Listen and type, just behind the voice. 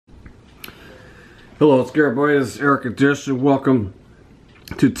Hello, it's Gary Boy. This is Eric Edition. Welcome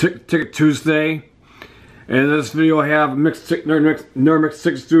to Ticket Tuesday. And in this video, I have Nerd Mix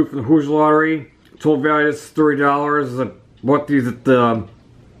tickets due from the Hoosier Lottery. Total value is $30. I bought these at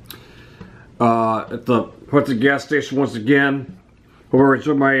the gas station once again. Hope I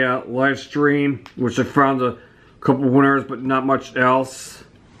enjoyed my live stream, which I found a couple winners, but not much else.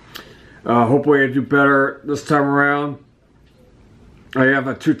 Hopefully, I do better this time around. I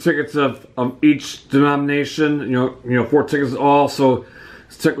have 2 tickets of each denomination. You know, 4 tickets all. So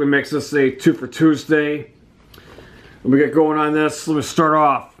this technically makes this a 2 for Tuesday. Let me get going on this. Let me start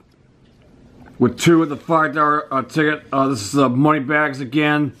off with 2 of the $5 ticket. This is money bags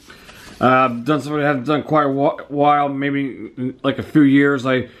again. Done something I haven't done quite a while, maybe like a few years.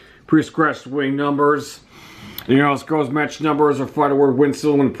 I pre-scratched winning numbers. You know, it goes match numbers or find a word win,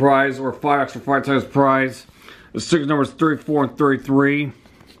 still win prize, or 5 extra 5 times prize. The ticket number is 34 and 33.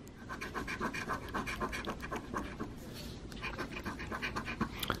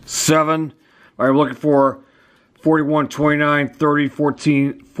 Seven. I'm looking for 41, 29, 30,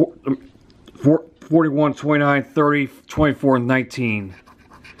 14, 41, 29, 30, 24, and 19.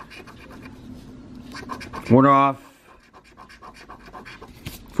 One off.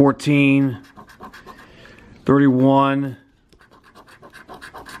 14, 31,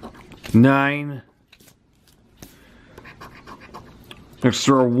 9.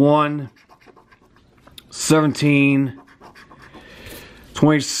 Extra 1, 17,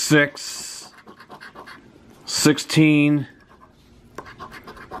 26, 16,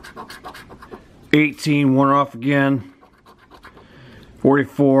 18, one off again,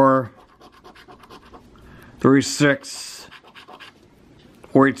 44, 36,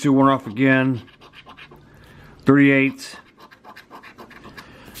 42, one off again, 38,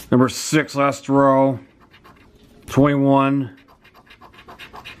 number 6, last row, 21,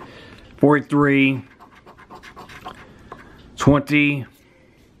 43, 20,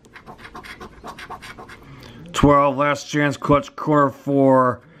 12, last chance clutch corner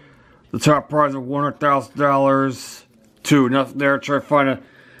for the top prize of $100,000. 2, nothing there. Try to find a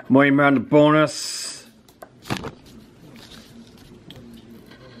money amount of bonus.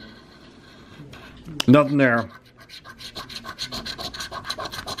 Nothing there.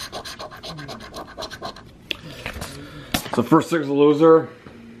 So first ticket's a loser.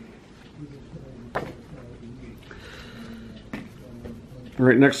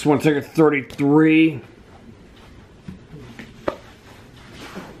 Alright, next one, ticket 33.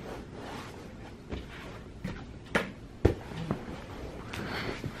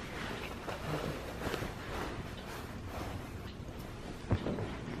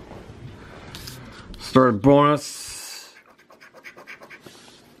 Started bonus.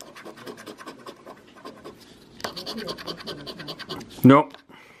 Nope.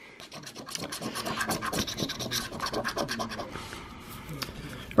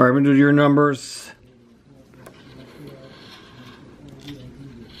 All right, I'm gonna do your numbers.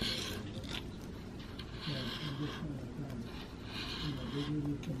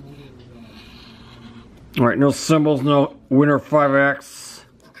 All right, no symbols, no winner 5X.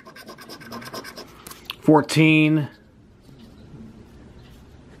 14.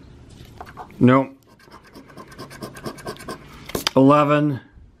 Nope. 11.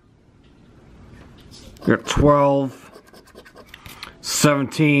 We got 12.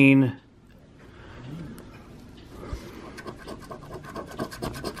 17,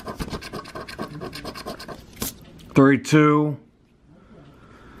 32,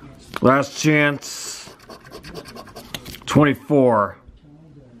 last chance, 24.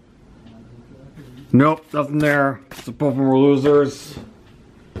 Nope, nothing there. So both of them were losers.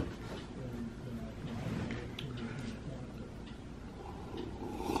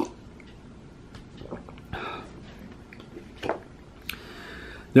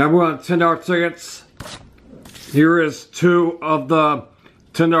 Now we're on $10 tickets. Here is 2 of the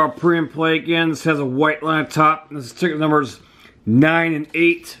 $10 pre-and play again. This has a white line at top. This is ticket numbers 9 and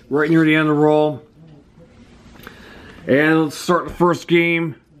 8, right near the end of the roll. And let's start the first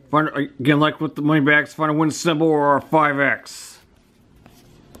game. Find, again, like with the money bags, find a win symbol or a 5X.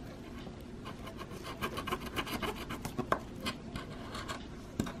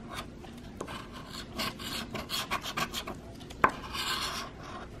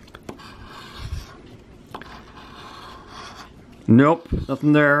 Nope,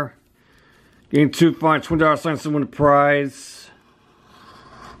 nothing there. Game 2, find $20 signs to win the prize.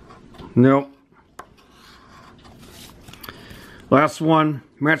 Nope. Last one,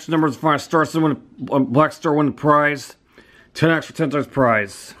 match numbers, find a star to win a black star, win the prize. 10x for 10 times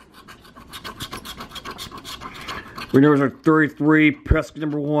prize. Winners are 33, pesky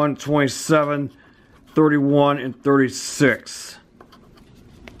number 1, 27, 31, and 36.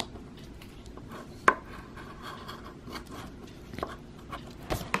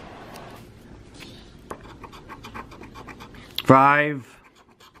 Five,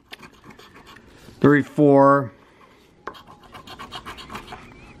 34,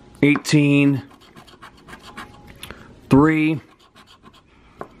 18, 3,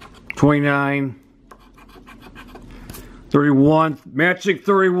 29, 31, matching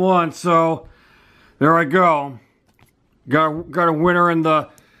 31, so there I go. Got a winner, and the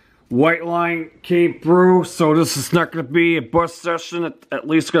white line came through, so this is not going to be a bust session. At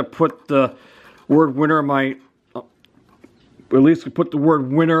least going to put the word winner in my, at least put the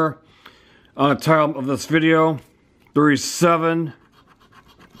word winner on the title of this video. 37,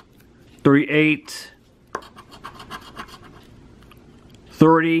 38,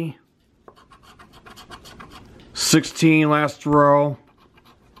 30, 16 last row,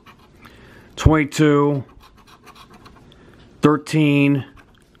 22, 13,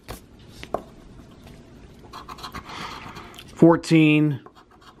 14,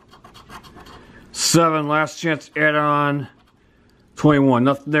 7 last chance add-on, 21,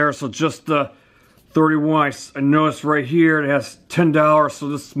 nothing there, so just the 31. I noticed right here it has $10, so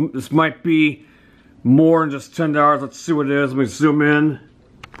this might be more than just $10. Let's see what it is. Let me zoom in.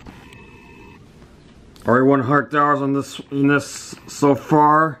 Already $100 on this so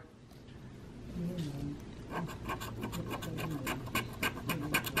far.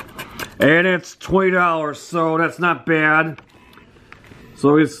 And it's $20, so that's not bad.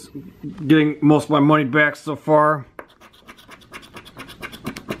 So it's getting most of my money back so far.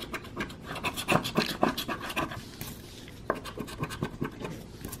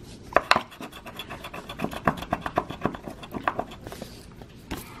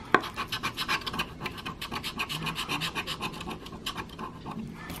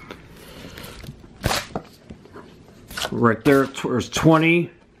 Right there's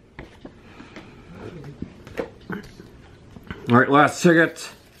 20. All right, last ticket.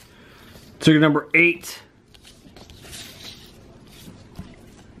 Ticket number 8.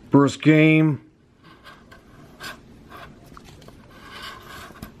 First game.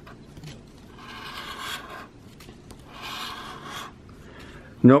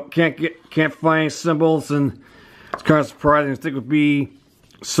 Nope, can't find any symbols, and it's kind of surprising. I think it would be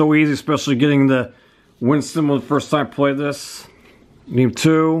so easy, especially getting the win symbol the first time I played this. Game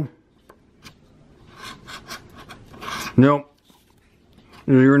 2. Nope.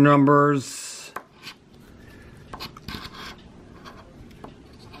 Your numbers.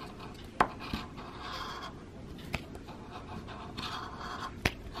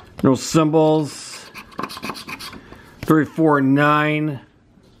 No symbols. 34, 9.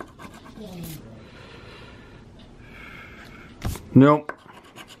 Nope.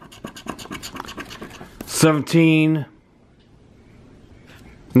 17.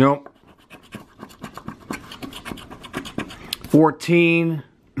 Nope. 14.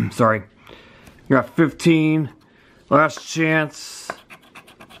 Sorry. Got 15. Last chance.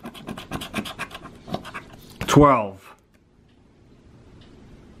 12.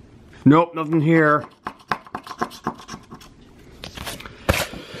 Nope, nothing here.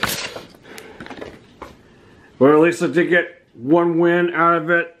 Well, at least I did get one win out of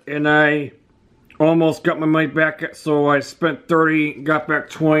it, and I almost got my money back. So I spent 30, got back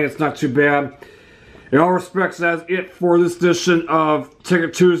 20. It's not too bad. In all respects, that's it for this edition of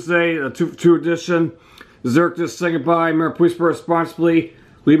Ticket Tuesday, the 2 for 2 edition. Zerk just saying goodbye. Remember, please play responsibly.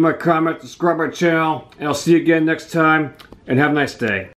 Leave my comment, subscribe my channel, and I'll see you again next time. And have a nice day.